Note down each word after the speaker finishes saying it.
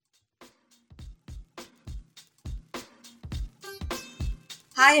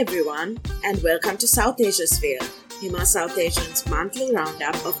Hi everyone, and welcome to South Asia Sphere, Hima South Asian's monthly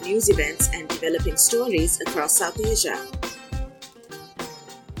roundup of news events and developing stories across South Asia.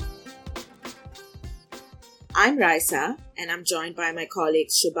 I'm Raisa, and I'm joined by my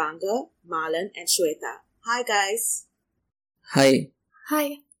colleagues Shubhanga, Malan, and Shweta. Hi guys. Hi.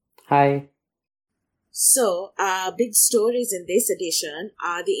 Hi. Hi. So, our big stories in this edition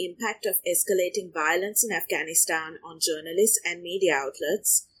are the impact of escalating violence in Afghanistan on journalists and media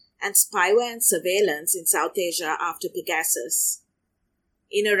outlets, and spyware and surveillance in South Asia after Pegasus.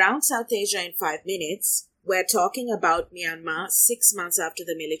 In Around South Asia in 5 minutes, we're talking about Myanmar 6 months after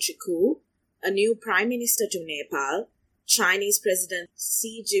the military coup, a new prime minister to Nepal, Chinese President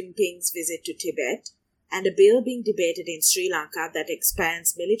Xi Jinping's visit to Tibet, and a bill being debated in Sri Lanka that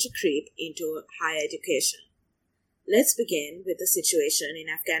expands military creep into higher education. Let's begin with the situation in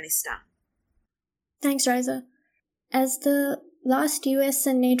Afghanistan. Thanks, Raisa. As the last US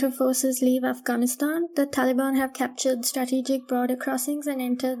and NATO forces leave Afghanistan, the Taliban have captured strategic border crossings and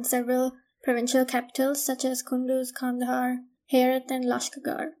entered several provincial capitals such as Kunduz, Kandahar, Herat, and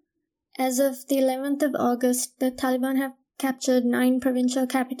Lashkargah. As of the 11th of August, the Taliban have captured 9 provincial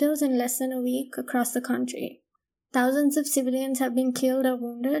capitals in less than a week across the country. Thousands of civilians have been killed or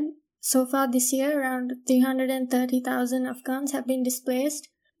wounded. So far this year, around 330,000 Afghans have been displaced,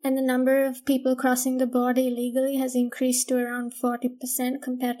 and the number of people crossing the border illegally has increased to around 40%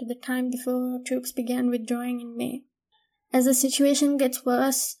 compared to the time before troops began withdrawing in May. As the situation gets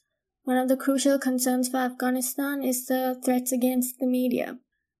worse, one of the crucial concerns for Afghanistan is the threats against the media.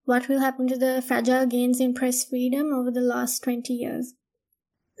 What will happen to the fragile gains in press freedom over the last 20 years?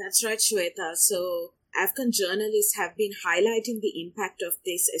 That's right, Shweta. So, Afghan journalists have been highlighting the impact of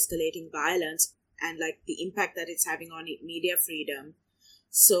this escalating violence and the impact that it's having on media freedom.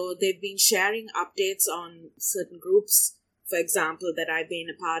 So, they've been sharing updates on certain groups, for example, that I've been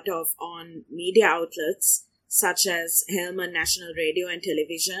a part of on media outlets such as Helmand National Radio and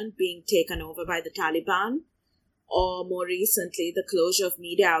Television being taken over by the Taliban, or more recently, the closure of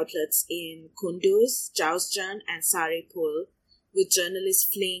media outlets in Kunduz, Jowzjan, and Saripul, with journalists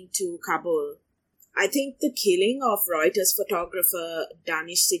fleeing to Kabul. I think the killing of Reuters photographer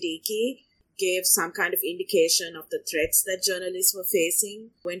Danish Siddiqui gave some kind of indication of the threats that journalists were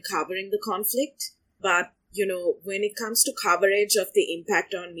facing when covering the conflict. But, when it comes to coverage of the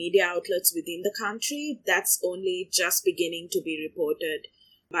impact on media outlets within the country, that's only just beginning to be reported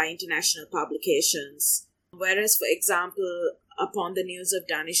by international publications. Whereas, for example, upon the news of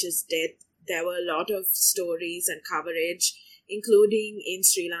Danish's death, there were a lot of stories and coverage, including in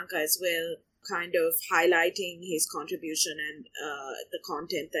Sri Lanka as well, kind of highlighting his contribution and the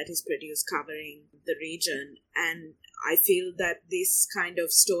content that he's produced covering the region. And I feel that this kind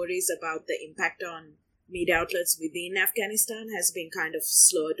of stories about the impact on media outlets within Afghanistan has been kind of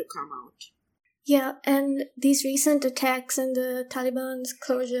slower to come out. Yeah, and these recent attacks and the Taliban's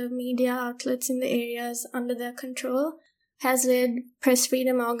closure of media outlets in the areas under their control has led press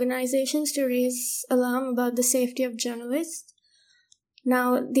freedom organizations to raise alarm about the safety of journalists.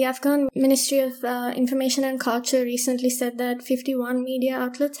 Now, the Afghan Ministry of Information and Culture recently said that 51 media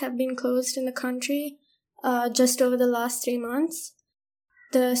outlets have been closed in the country just over the last 3 months.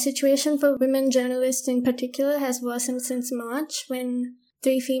 The situation for women journalists in particular has worsened since March, when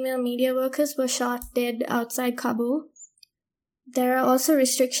 3 female media workers were shot dead outside Kabul. There are also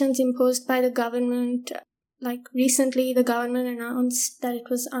restrictions imposed by the government. Recently, the government announced that it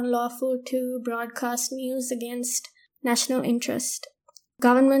was unlawful to broadcast news against national interest.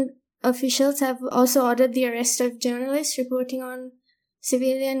 Government officials have also ordered the arrest of journalists reporting on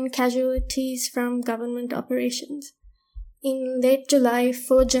civilian casualties from government operations. In late July,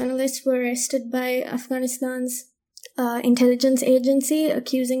 4 journalists were arrested by Afghanistan's intelligence agency,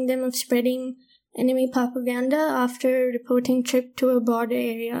 accusing them of spreading enemy propaganda after reporting trip to a border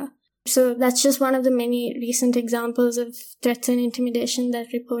area. So that's just one of the many recent examples of threats and intimidation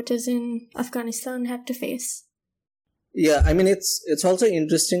that reporters in Afghanistan had to face. Yeah, I mean, it's also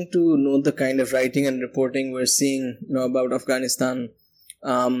interesting to note the kind of writing and reporting we're seeing, about Afghanistan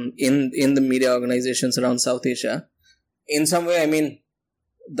in the media organizations around South Asia. In some way, I mean,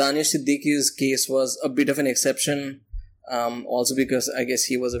 Danish Siddiqui's case was a bit of an exception, also because I guess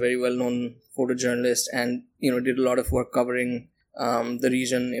he was a very well-known photojournalist and, did a lot of work covering the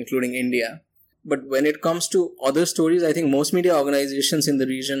region, including India. But when it comes to other stories, I think most media organizations in the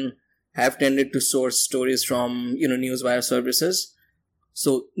region have tended to source stories from, newswire services.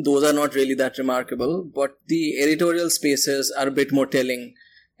 So those are not really that remarkable, but the editorial spaces are a bit more telling.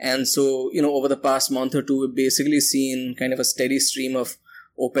 And so, over the past month or two, we've basically seen kind of a steady stream of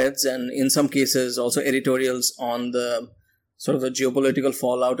op-eds and in some cases also editorials on the sort of the geopolitical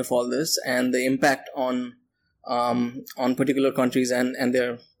fallout of all this and the impact on particular countries and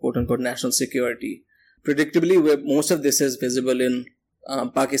their quote-unquote national security. Predictably, where most of this is visible in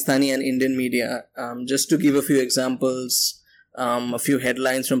Pakistani and Indian media. Just to give a few examples, a few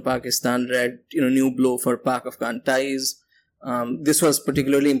headlines from Pakistan read, new blow for Pak-Afghan ties. This was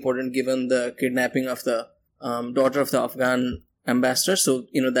particularly important given the kidnapping of the daughter of the Afghan ambassador. So,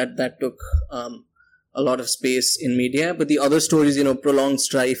 that took a lot of space in media. But the other stories, prolonged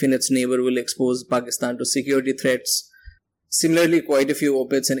strife in its neighbor will expose Pakistan to security threats. Similarly, quite a few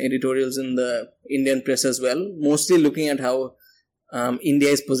op-eds and editorials in the Indian press as well, mostly looking at how India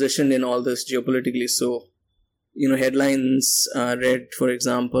is positioned in all this geopolitically. So, headlines read, for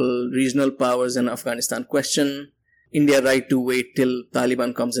example, regional powers in Afghanistan question, India right to wait till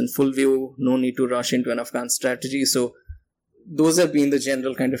Taliban comes in full view, no need to rush into an Afghan strategy. So, those have been the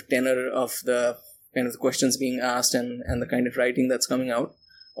general kind of tenor of the kind of the questions being asked and the kind of writing that's coming out.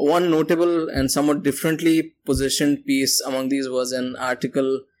 One notable and somewhat differently positioned piece among these was an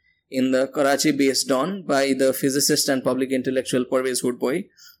article in the Karachi-based Dawn by the physicist and public intellectual Parvez Hoodbhoy,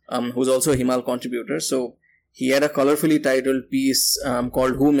 who's also a Himal contributor. So he had a colorfully titled piece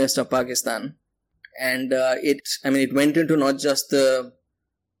called "Who Messed Up Pakistan," and it went into not just the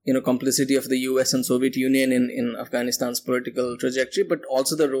complicity of the US and Soviet Union in Afghanistan's political trajectory, but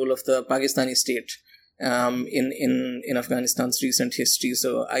also the role of the Pakistani state in Afghanistan's recent history.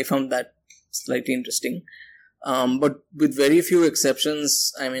 So I found that slightly interesting. But with very few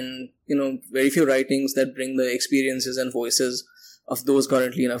exceptions, very few writings that bring the experiences and voices of those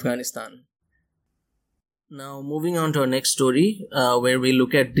currently in Afghanistan. Now, moving on to our next story, where we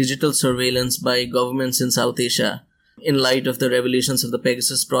look at digital surveillance by governments in South Asia in light of the revelations of the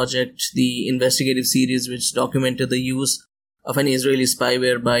Pegasus project, the investigative series which documented the use of an Israeli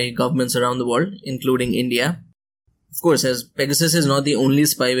spyware by governments around the world, including India. Of course, as Pegasus is not the only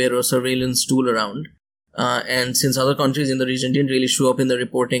spyware or surveillance tool around, and since other countries in the region didn't really show up in the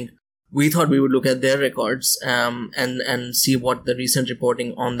reporting, we thought we would look at their records and see what the recent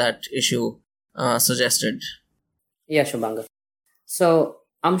reporting on that issue suggested. Yeah, Shubhanga. So,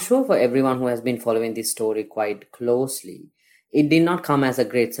 I'm sure for everyone who has been following this story quite closely, it did not come as a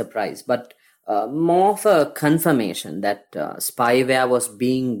great surprise, but more of a confirmation that spyware was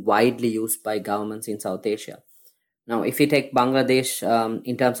being widely used by governments in South Asia. Now, if you take Bangladesh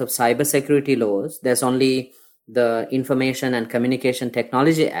in terms of cybersecurity laws, there's only the Information and Communication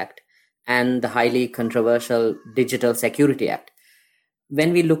Technology Act and the highly controversial Digital Security Act.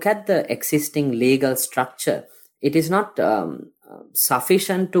 When we look at the existing legal structure, it is not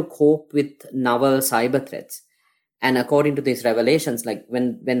sufficient to cope with novel cyber threats. And according to these revelations, like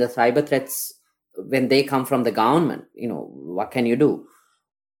when the cyber threats, when they come from the government, what can you do?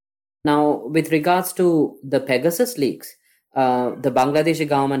 Now, with regards to the Pegasus leaks, the Bangladeshi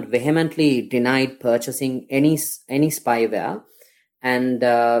government vehemently denied purchasing any spyware. And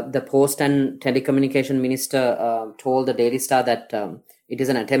the Post and Telecommunication Minister told the Daily Star that it is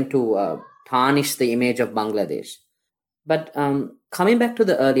an attempt to tarnish the image of Bangladesh. But coming back to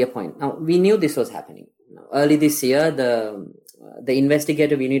the earlier point, now we knew this was happening. Early this year, the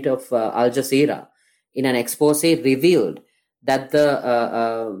investigative unit of Al Jazeera, in an expose, revealed that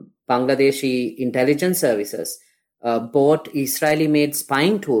the Bangladeshi intelligence services bought Israeli-made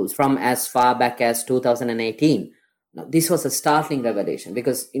spying tools from as far back as 2018. Now, this was a startling revelation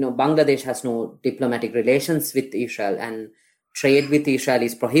because, Bangladesh has no diplomatic relations with Israel and trade with Israel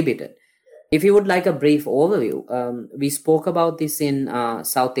is prohibited. If you would like a brief overview, we spoke about this in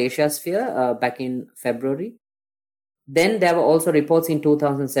South Asia sphere back in February. Then there were also reports in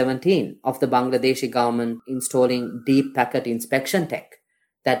 2017 of the Bangladeshi government installing deep packet inspection tech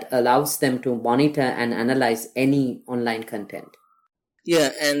that allows them to monitor and analyze any online content. Yeah,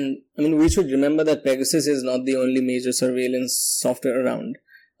 and we should remember that Pegasus is not the only major surveillance software around,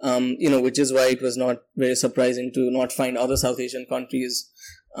 which is why it was not very surprising to not find other South Asian countries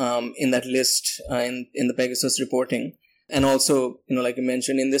in that list in the Pegasus reporting. And also, like you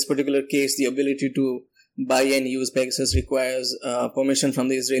mentioned, in this particular case, the ability to buy and use Pegasus requires permission from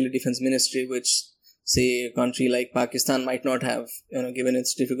the Israeli Defense Ministry, which, say, a country like Pakistan might not have, given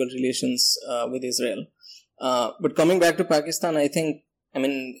its difficult relations with Israel. But coming back to Pakistan, I think,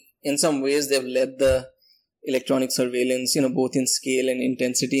 in some ways they've led the electronic surveillance, both in scale and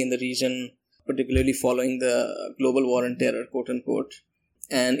intensity in the region, particularly following the global war on terror, quote unquote,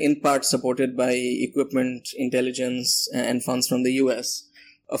 and in part supported by equipment, intelligence, and funds from the US.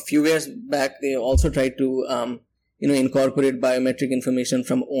 A few years back, they also tried to, incorporate biometric information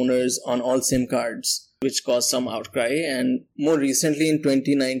from owners on all SIM cards, which caused some outcry. And more recently, in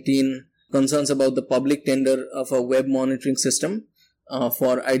 2019, concerns about the public tender of a web monitoring system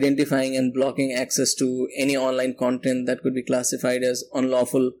for identifying and blocking access to any online content that could be classified as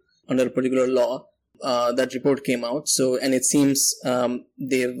unlawful under a particular law. That report came out. So, and it seems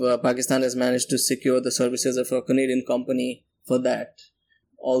Pakistan has managed to secure the services of a Canadian company for that.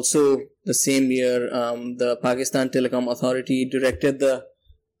 Also, the same year, the Pakistan Telecom Authority directed the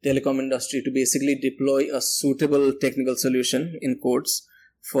telecom industry to basically deploy a suitable technical solution in quotes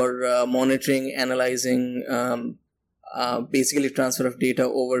for monitoring, analyzing, basically transfer of data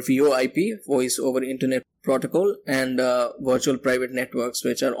over VoIP, voice over internet protocol, and virtual private networks,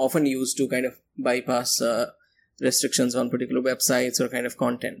 which are often used to kind of bypass restrictions on particular websites or kind of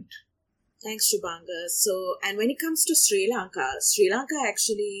content. Thanks, Shubhanga. So, and when it comes to Sri Lanka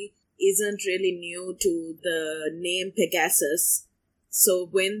actually isn't really new to the name Pegasus. So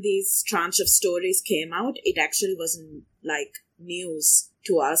when these tranche of stories came out, it actually wasn't like news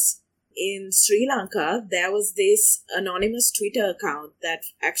to us. In Sri Lanka, there was this anonymous Twitter account that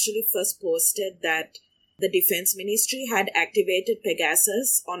actually first posted that the Defense Ministry had activated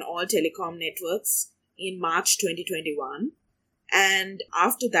Pegasus on all telecom networks in March 2021. And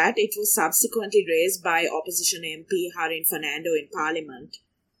after that, it was subsequently raised by opposition MP Harin Fernando in Parliament.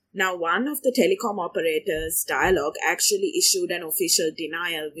 Now, one of the telecom operators, Dialog, actually issued an official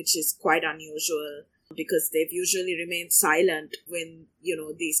denial, which is quite unusual because they've usually remained silent when,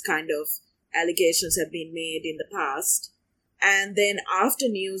 these kind of allegations have been made in the past. And then after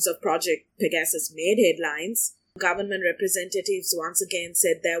news of Project Pegasus made headlines, government representatives once again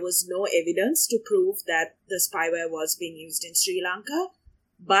said there was no evidence to prove that the spyware was being used in Sri Lanka,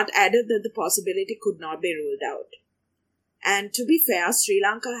 but added that the possibility could not be ruled out. And to be fair, Sri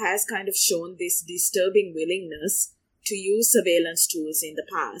Lanka has kind of shown this disturbing willingness to use surveillance tools in the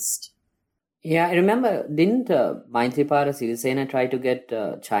past. Yeah, I remember, didn't Maithripala Sirisena try to get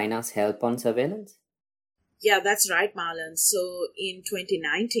China's help on surveillance? Yeah, that's right, Marlon. So in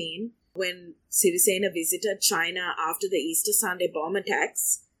 2019, when Sirisena visited China after the Easter Sunday bomb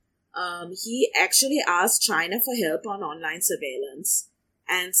attacks, he actually asked China for help on online surveillance.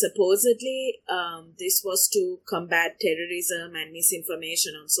 And supposedly, this was to combat terrorism and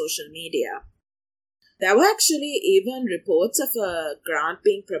misinformation on social media. There were actually even reports of a grant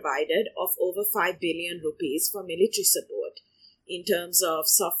being provided of over 5 billion rupees for military support in terms of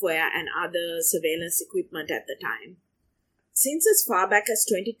software and other surveillance equipment at the time. Since as far back as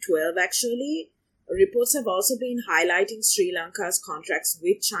 2012, actually, reports have also been highlighting Sri Lanka's contracts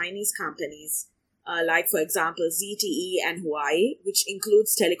with Chinese companies, like, for example, ZTE and Huawei, which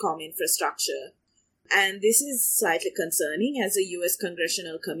includes telecom infrastructure. And this is slightly concerning as a US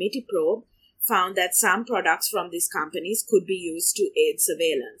Congressional Committee probe found that some products from these companies could be used to aid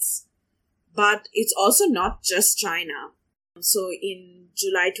surveillance. But it's also not just China. So in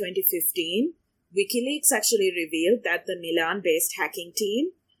July 2015, WikiLeaks actually revealed that the Milan-based hacking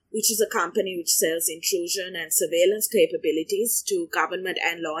team, which is a company which sells intrusion and surveillance capabilities to government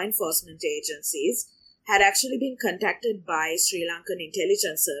and law enforcement agencies, had actually been contacted by Sri Lankan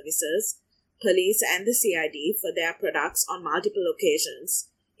intelligence services, police and the CID for their products on multiple occasions,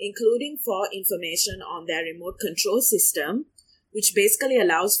 including for information on their remote control system, which basically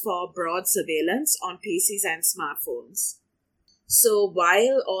allows for broad surveillance on PCs and smartphones. So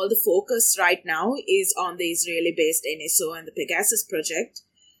while all the focus right now is on the Israeli-based NSO and the Pegasus project,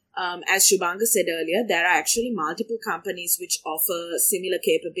 as Shubhanga said earlier, there are actually multiple companies which offer similar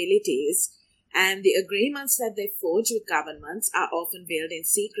capabilities, and the agreements that they forge with governments are often veiled in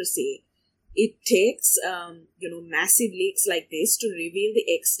secrecy. It takes, massive leaks like this to reveal the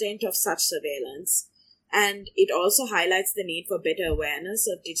extent of such surveillance, and it also highlights the need for better awareness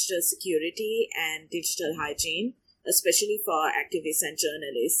of digital security and digital hygiene, especially for activists and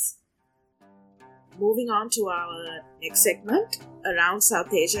journalists. Moving on to our next segment, Around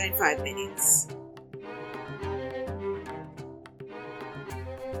South Asia in 5 minutes.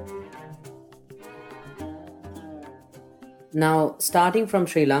 Now, starting from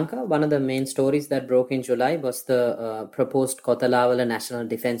Sri Lanka, one of the main stories that broke in July was the proposed Kothalawala National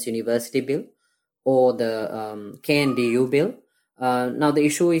Defence University Bill, or the KNDU Bill. Now, the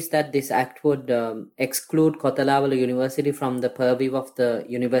issue is that this act would exclude Kothalawala University from the purview of the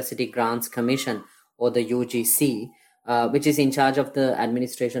University Grants Commission, or the UGC, which is in charge of the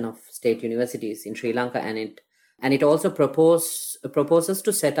administration of state universities in Sri Lanka, and it also proposes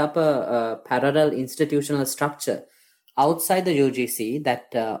to set up a parallel institutional structure outside the UGC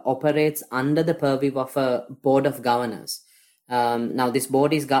that operates under the purview of a board of governors. Now, this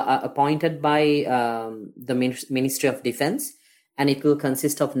board is appointed by the Ministry of Defense, and it will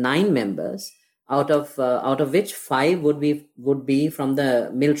consist of 9 members, out of which 5 would be from the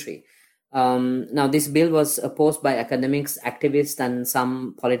military. Now, this bill was opposed by academics, activists, and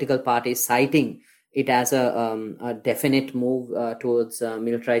some political parties, citing it as a definite move towards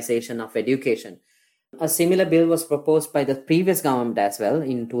militarization of education. A similar bill was proposed by the previous government as well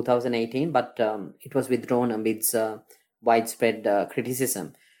in 2018, but it was withdrawn amidst widespread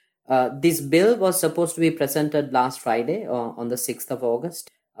criticism. This bill was supposed to be presented last Friday on the 6th of August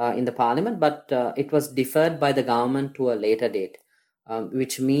in the parliament, but it was deferred by the government to a later date.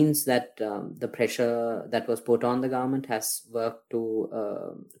 Which means that the pressure that was put on the government has worked to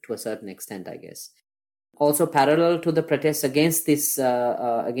a certain extent, I guess. Also, parallel to the protests against this,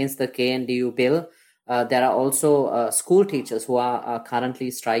 against the KNDU bill, there are also school teachers who are currently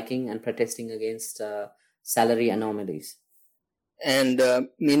striking and protesting against salary anomalies. And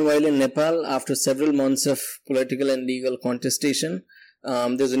meanwhile, in Nepal, after several months of political and legal contestation,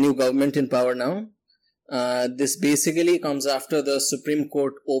 there's a new government in power now. This basically comes after the Supreme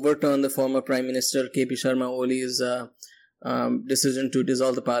Court overturned the former Prime Minister KP Sharma Oli's decision to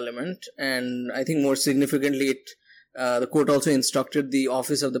dissolve the parliament. And I think more significantly, the court also instructed the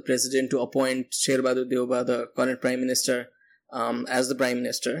office of the president to appoint Sher Bahadur Deuba, the current Prime Minister, as the Prime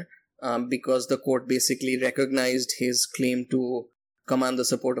Minister, because the court basically recognized his claim to command the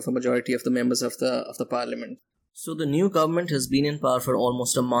support of a majority of the members of the parliament. So the new government has been in power for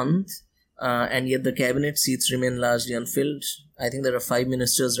almost a month. And yet the cabinet seats remain largely unfilled. I think there are 5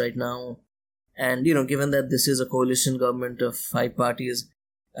 ministers right now. And, given that this is a coalition government of 5 parties,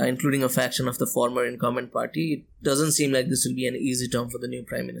 including a faction of the former incumbent party, it doesn't seem like this will be an easy term for the new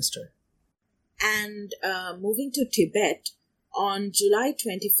prime minister. And moving to Tibet, on July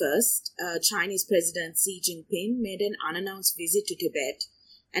 21st, Chinese President Xi Jinping made an unannounced visit to Tibet,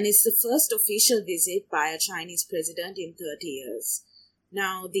 and it's the first official visit by a Chinese president in 30 years.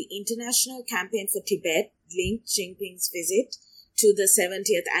 Now, the International Campaign for Tibet linked Jinping's visit to the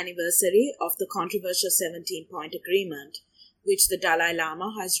 70th anniversary of the controversial 17-point agreement, which the Dalai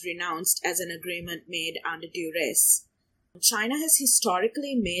Lama has renounced as an agreement made under duress. China has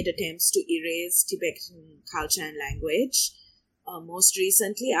historically made attempts to erase Tibetan culture and language. Most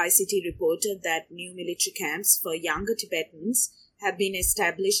recently, ICT reported that new military camps for younger Tibetans have been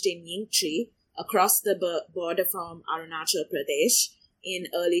established in Yingtri across the border from Arunachal Pradesh in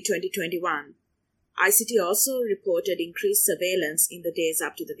early 2021. ICT also reported increased surveillance in the days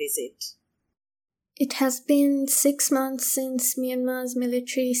up to the visit. It has been 6 months since Myanmar's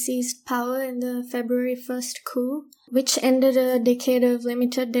military seized power in the February 1st coup, which ended a decade of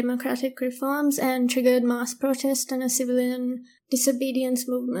limited democratic reforms and triggered mass protest and a civilian disobedience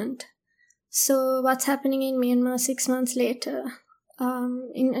movement. So what's happening in Myanmar 6 months later?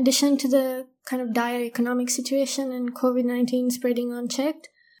 In addition to the kind of dire economic situation and COVID-19 spreading unchecked,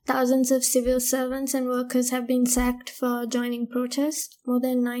 thousands of civil servants and workers have been sacked for joining protests. More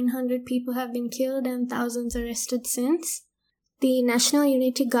than 900 people have been killed and thousands arrested since. The National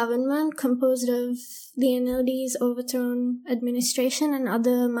Unity Government, composed of the NLD's overthrown administration and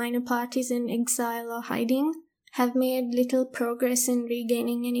other minor parties in exile or hiding, have made little progress in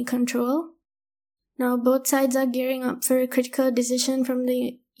regaining any control. Now, both sides are gearing up for a critical decision from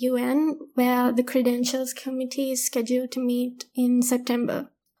the UN, where the Credentials Committee is scheduled to meet in September.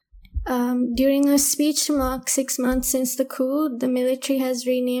 During a speech to mark 6 months since the coup, the military has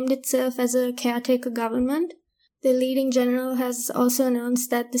renamed itself as a caretaker government. The leading general has also announced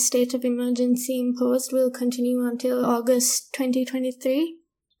that the state of emergency imposed will continue until August 2023,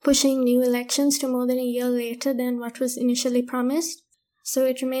 pushing new elections to more than a year later than what was initially promised. So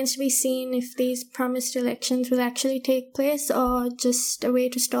it remains to be seen if these promised elections will actually take place or just a way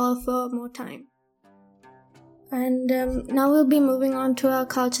to stall for more time. And now we'll be moving on to our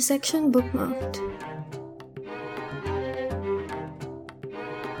culture section, Bookmarked.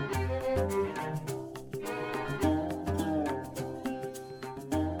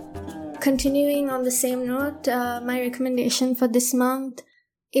 Continuing on the same note, my recommendation for this month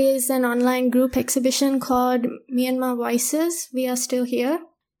is an online group exhibition called Myanmar Voices, We Are Still Here,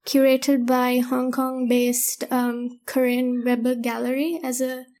 curated by Hong Kong-based Korean Weber Gallery as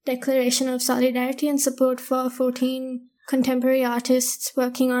a declaration of solidarity and support for 14 contemporary artists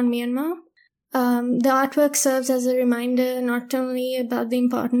working on Myanmar. The artwork serves as a reminder not only about the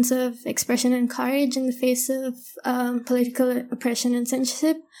importance of expression and courage in the face of political oppression and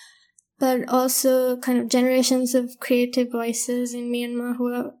censorship, but also kind of generations of creative voices in Myanmar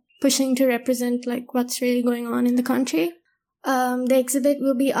who are pushing to represent like what's really going on in the country. The exhibit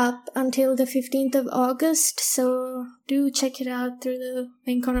will be up until the 15th of August, so do check it out through the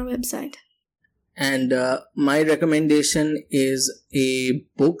link on our website. And my recommendation is a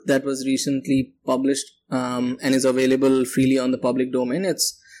book that was recently published and is available freely on the public domain.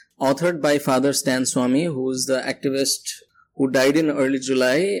 It's authored by Father Stan Swami, who's the activist who died in early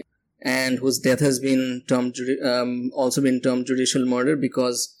July and whose death has been also been termed judicial murder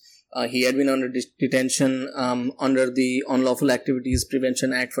because he had been under detention under the Unlawful Activities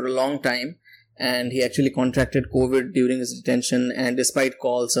Prevention Act for a long time, and he actually contracted COVID during his detention. And despite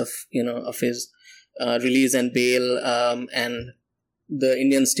calls of his release and bail, and the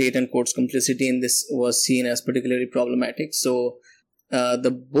Indian state and court's complicity in this was seen as particularly problematic. So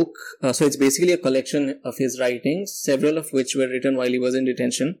the book, so it's basically a collection of his writings, several of which were written while he was in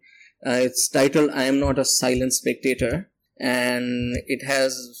detention. It's titled "I Am Not a Silent Spectator," and it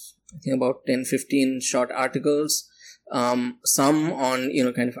has, I think, about 10-15 short articles, some on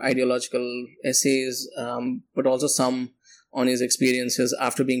kind of ideological essays, but also some on his experiences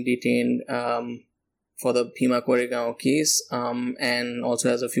after being detained for the Bhima Koregaon case, and also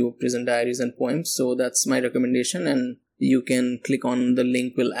has a few prison diaries and poems. So that's my recommendation, and you can click on the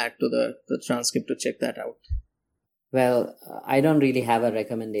link we'll add to the transcript to check that out. Well, I don't really have a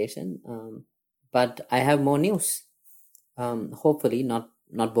recommendation, but I have more news. Hopefully not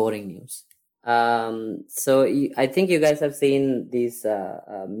boring news. So I think you guys have seen these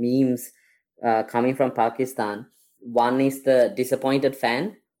memes coming from Pakistan. One is the disappointed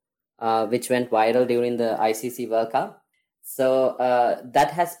fan, which went viral during the ICC World Cup. So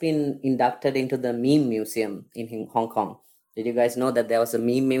that has been inducted into the meme museum in Hong Kong. Did you guys know that there was a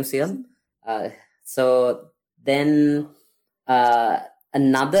meme museum? So then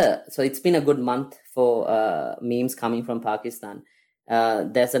so it's been a good month for memes coming from Pakistan.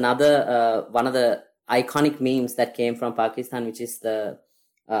 There's another one of the iconic memes that came from Pakistan, which is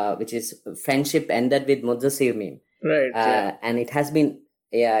friendship ended with Mudassir meme. Right. And it has been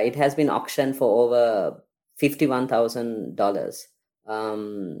auctioned for over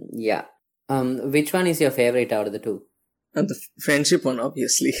 $51,000. Which one is your favorite out of the two? And the friendship one,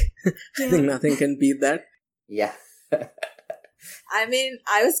 obviously. I think nothing can beat that. Yeah. I mean,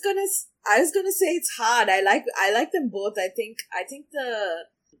 I was gonna say it's hard. I like them both. I think the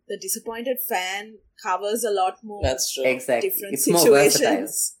disappointed fan covers a lot more. That's true. Exactly. Different it's situations. More versatile.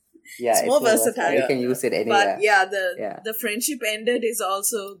 Yeah, it's more versatile. You can use it anywhere. But the friendship ended is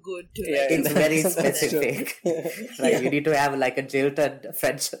also good too. Yeah, it's very specific. Like you need to have like a jilted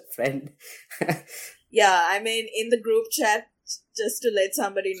friend. Yeah, I mean, in the group chat, just to let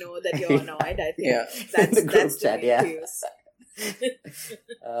somebody know that you're annoyed. I think that's the group chat. Yeah.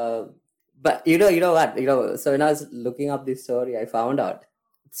 But you know what? So when I was looking up this story, I found out.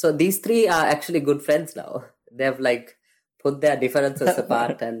 So these three are actually good friends now. They've like put their differences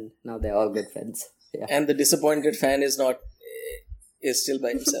apart, and now they're all good friends. Yeah. And the disappointed fan is still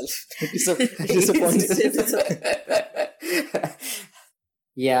by himself. Disappointed.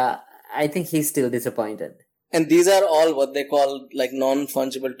 Yeah, I think he's still disappointed. And these are all what they call like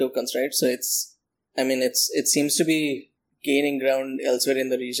non-fungible tokens, right? So it seems to be gaining ground elsewhere in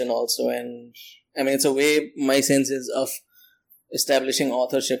the region also. And I mean, it's a way, my sense is, of establishing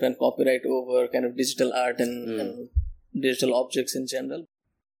authorship and copyright over kind of digital art and digital objects in general.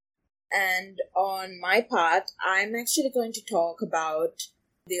 And on my part, I'm actually going to talk about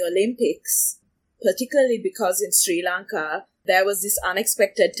the Olympics, particularly because in Sri Lanka, there was this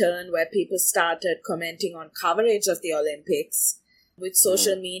unexpected turn where people started commenting on coverage of the Olympics, with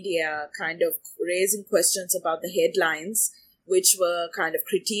social media kind of raising questions about the headlines, which were kind of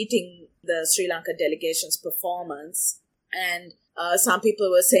critiquing the Sri Lanka delegation's performance. And some people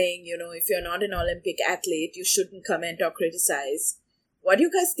were saying, if you're not an Olympic athlete, you shouldn't comment or criticize. What do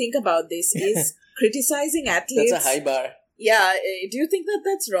you guys think about this? Is criticizing athletes... That's a high bar. Yeah. Do you think that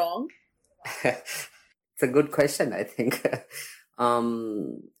that's wrong? It's a good question, I think.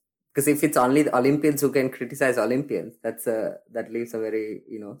 Because if it's only the Olympians who can criticize Olympians, that leaves a very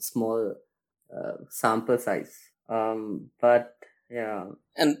small sample size. But yeah,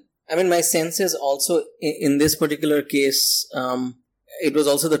 and I mean, my sense is also in this particular case, it was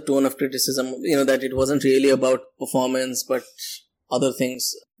also the tone of criticism. That it wasn't really about performance, but other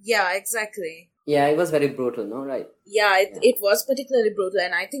things. Yeah, exactly. Yeah, it was very brutal, no? Right? Yeah, it was particularly brutal,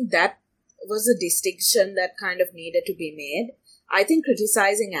 and I think that was a distinction that kind of needed to be made. I think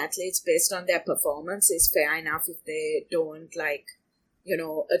criticizing athletes based on their performance is fair enough if they don't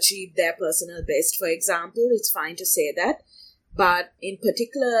achieve their personal best, for example. It's fine to say that. But in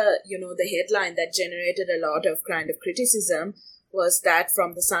particular, the headline that generated a lot of kind of criticism was that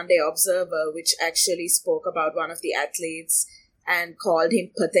from the Sunday Observer, which actually spoke about one of the athletes and called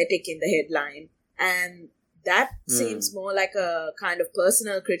him pathetic in the headline. And that seems more like a kind of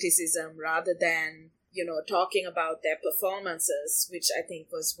personal criticism rather than, talking about their performances, which I think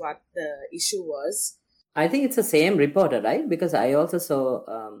was what the issue was. I think it's the same reporter, right? Because I also saw,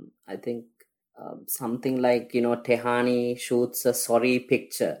 I think something like, Tehani shoots a sorry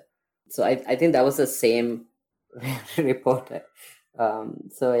picture. So I think that was the same reporter.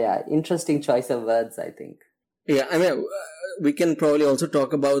 So yeah, interesting choice of words, I think. Yeah, I mean, we can probably also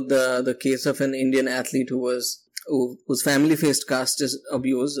talk about the case of an Indian athlete whose family faced caste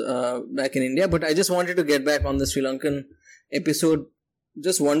abuse back in India. But I just wanted to get back on the Sri Lankan episode,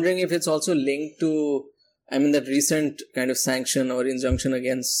 just wondering if it's also linked to, I mean, that recent kind of sanction or injunction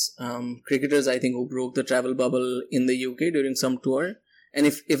against cricketers, I think, who broke the travel bubble in the UK during some tour. And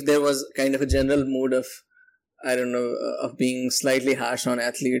if there was kind of a general mood of, I don't know, of being slightly harsh on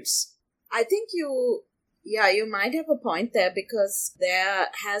athletes. I think you might have a point there, because there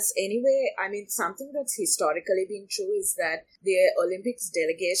has anyway, I mean, something that's historically been true is that the Olympics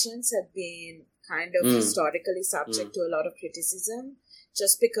delegations have been kind of historically subject to a lot of criticism,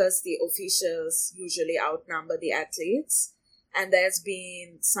 just because the officials usually outnumber the athletes. And there's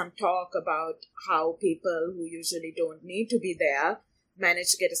been some talk about how people who usually don't need to be there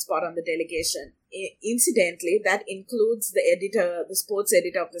manage to get a spot on the delegation. Incidentally, that includes the sports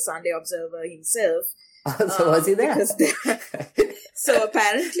editor of the Sunday Observer himself. So was he there? So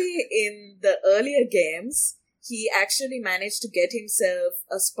apparently in the earlier games, he actually managed to get himself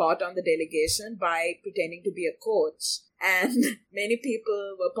a spot on the delegation by pretending to be a coach. And many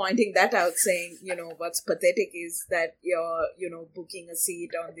people were pointing that out, saying, what's pathetic is that you're, booking a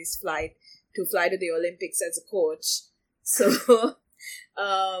seat on this flight to fly to the Olympics as a coach. So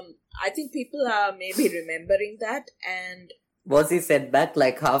I think people are maybe remembering that. And was he set back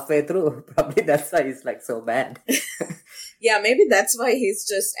like halfway through? Probably that's why he's like so bad. Yeah, maybe that's why he's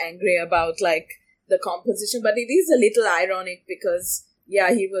just angry about like the composition. But it is a little ironic because,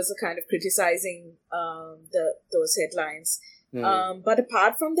 yeah, he was kind of criticizing those headlines. But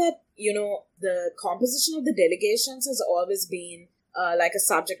apart from that, the composition of the delegations has always been like a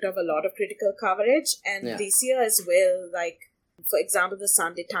subject of a lot of critical coverage. And this year as well, like, for example, the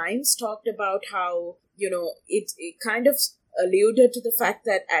Sunday Times talked about how, it kind of alluded to the fact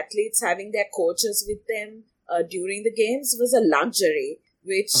that athletes having their coaches with them during the games was a luxury,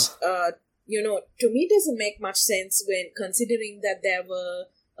 which, to me doesn't make much sense when considering that there were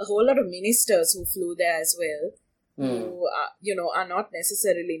a whole lot of ministers who flew there as well, who, are not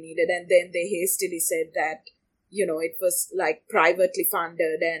necessarily needed. And then they hastily said that, it was like privately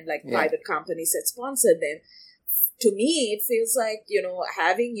funded and like private companies had sponsored them. To me, it feels like,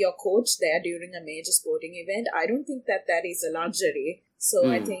 having your coach there during a major sporting event, I don't think that is a luxury. So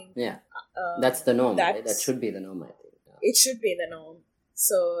I think... that's the norm. Right? That should be the norm, I think. It should be the norm.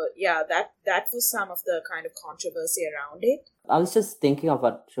 So, yeah, that was some of the kind of controversy around it. I was just thinking of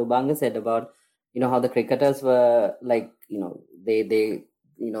what Shubhanga said about, how the cricketers were like, they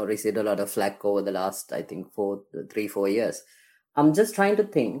received a lot of flack over the last, I think, 3-4 years. I'm just trying to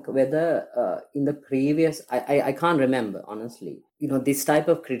think whether in the previous, I can't remember, honestly, this type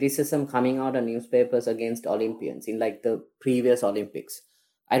of criticism coming out of newspapers against Olympians in like the previous Olympics.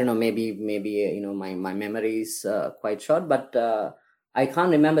 I don't know, maybe my memory is quite short, but I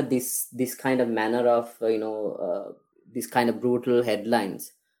can't remember this kind of manner of, this kind of brutal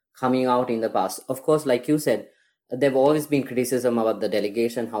headlines coming out in the past. Of course, like you said, there've always been criticism about the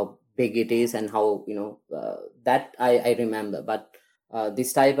delegation, how big it is and how, that I remember. But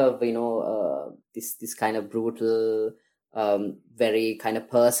this type of, this kind of brutal, very kind of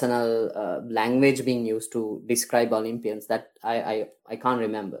personal language being used to describe Olympians, that I can't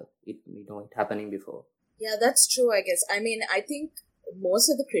remember it happening before. Yeah, that's true, I guess. I mean, I think most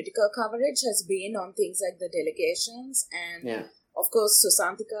of the critical coverage has been on things like the delegations, and of course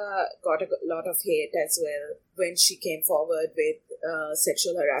Susantika got a lot of hate as well when she came forward with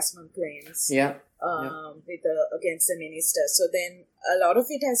sexual harassment claims against the minister. So then a lot of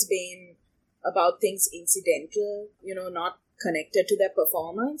it has been about things incidental, not connected to their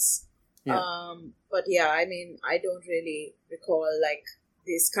performance. But yeah, I mean, I don't really recall like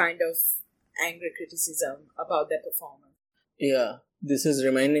this kind of angry criticism about their performance. Yeah, this is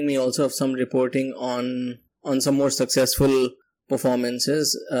reminding me also of some reporting on some more successful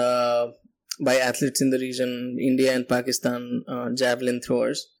performances by athletes in the region, India and Pakistan, javelin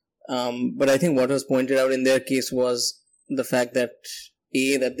throwers. But I think what was pointed out in their case was the fact that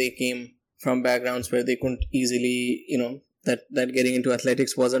that they came from backgrounds where they couldn't easily, that getting into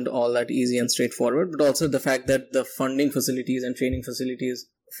athletics wasn't all that easy and straightforward, but also the fact that the funding facilities and training facilities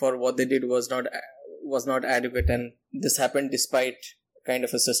for what they did was not adequate, and this happened despite kind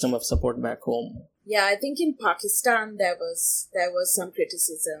of a system of support back home. Yeah, I think in Pakistan there was some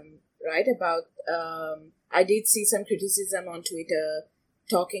criticism, right, about I did see some criticism on Twitter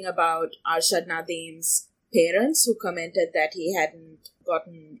talking about Arshad Nadim's parents, who commented that he hadn't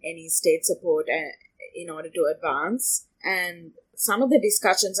gotten any state support in order to advance. And some of the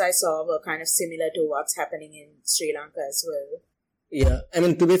discussions I saw were kind of similar to what's happening in Sri Lanka as well. Yeah, I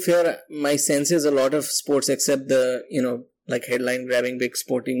mean, to be fair, my sense is a lot of sports, except the, like headline grabbing big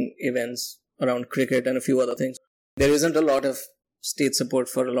sporting events around cricket and a few other things, there isn't a lot of state support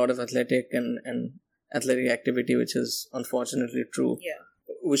for a lot of athletic and athletic activity, which is unfortunately true. Yeah.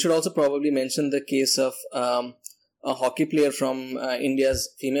 We should also probably mention the case of a hockey player from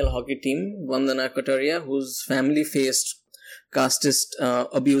India's female hockey team, Vandana Kataria, whose family faced casteist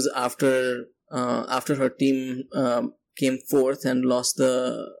abuse after her team came fourth and lost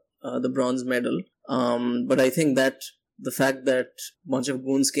the bronze medal. But I think that the fact that a bunch of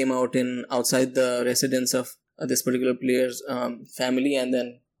goons came out outside the residence of this particular player's family and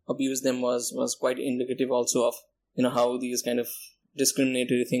then abused them was quite indicative also of how these kind of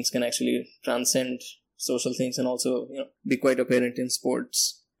discriminatory things can actually transcend social things and also be quite apparent in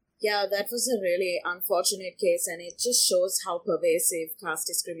sports. Yeah, that was a really unfortunate case, and it just shows how pervasive caste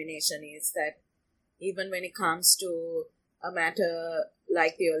discrimination is, that even when it comes to a matter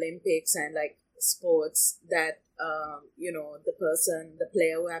like the Olympics and like sports, that the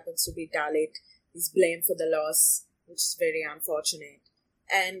player who happens to be Dalit is blamed for the loss, which is very unfortunate.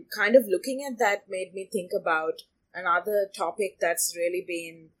 And kind of looking at that made me think about another topic that's really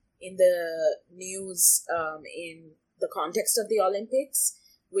been in the news in the context of the Olympics,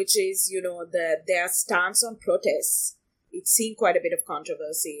 which is, their stance on protests. It's seen quite a bit of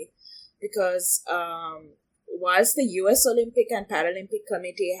controversy because whilst the US Olympic and Paralympic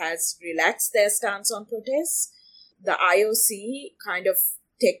Committee has relaxed their stance on protests, the IOC kind of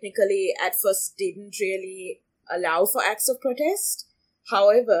technically at first didn't really allow for acts of protest.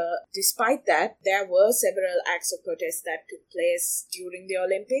 However, despite that, there were several acts of protest that took place during the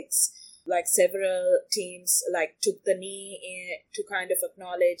Olympics. Like several teams took the knee to kind of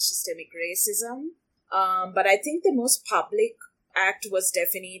acknowledge systemic racism. But I think the most public act was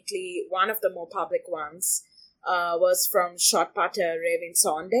definitely one of the more public ones, was from shot putter Ravin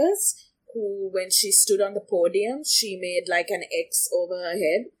Saunders, who, when she stood on the podium, she made like an X over her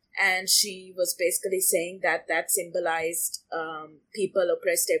head. And she was basically saying that symbolized people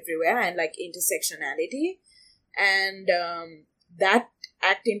oppressed everywhere and like intersectionality. And that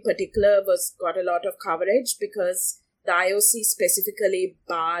act in particular got a lot of coverage because the IOC specifically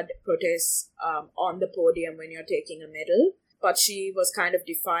barred protests on the podium when you're taking a medal. But she was kind of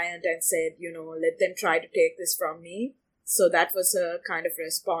defiant and said, let them try to take this from me. So that was her kind of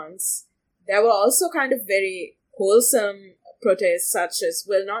response. There were also kind of very wholesome protests, such as,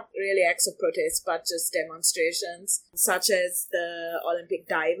 well, not really acts of protest, but just demonstrations, such as the Olympic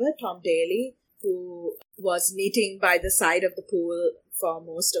diver, Tom Daley, who was knitting by the side of the pool for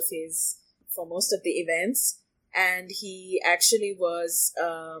most of the events. And he actually was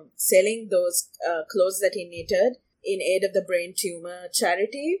selling those clothes that he knitted in aid of the brain tumor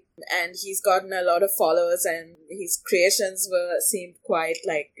charity. And he's gotten a lot of followers and his creations seemed quite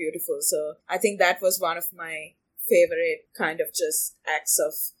like beautiful. So I think that was one of my favorite kind of just acts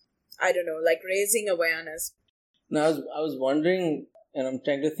of, I don't know, like raising awareness. Now, I was wondering, and I'm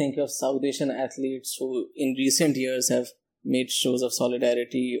trying to think of South Asian athletes who in recent years have made shows of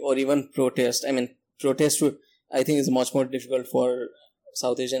solidarity or even protest. I mean, protest I think is much more difficult for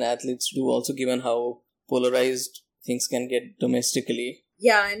South Asian athletes to do also, given how polarized things can get domestically.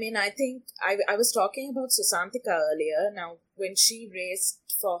 Yeah, I mean, I think I was talking about Susantika earlier. Now, when she raced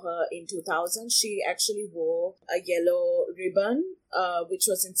for her in 2000, she actually wore a yellow ribbon, which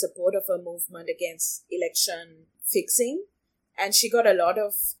was in support of a movement against election fixing. And she got a lot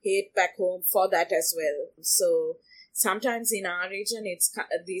of hate back home for that as well. So sometimes in our region,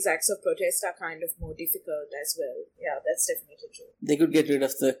 these acts of protest are kind of more difficult as well. Yeah, that's definitely true. They could get rid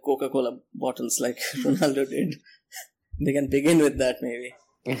of the Coca-Cola bottles like Ronaldo did. They can begin with that maybe.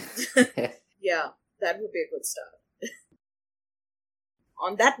 Yeah, that would be a good start.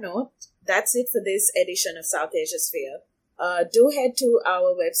 On that note, that's it for this edition of South Asia Sphere. Do head to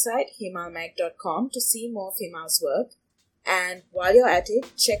our website, himalmag.com, to see more of Himal's work. And while you're at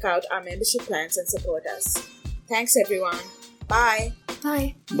it, check out our membership plans and support us. Thanks, everyone. Bye.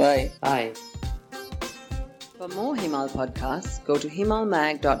 Bye. Bye. Bye. For more Himal podcasts, go to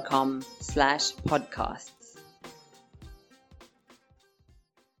himalmag.com/podcasts.